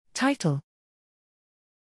Title: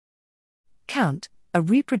 KOunt, a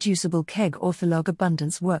reproducible KEGG orthologue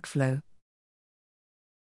abundance workflow.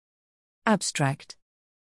 Abstract: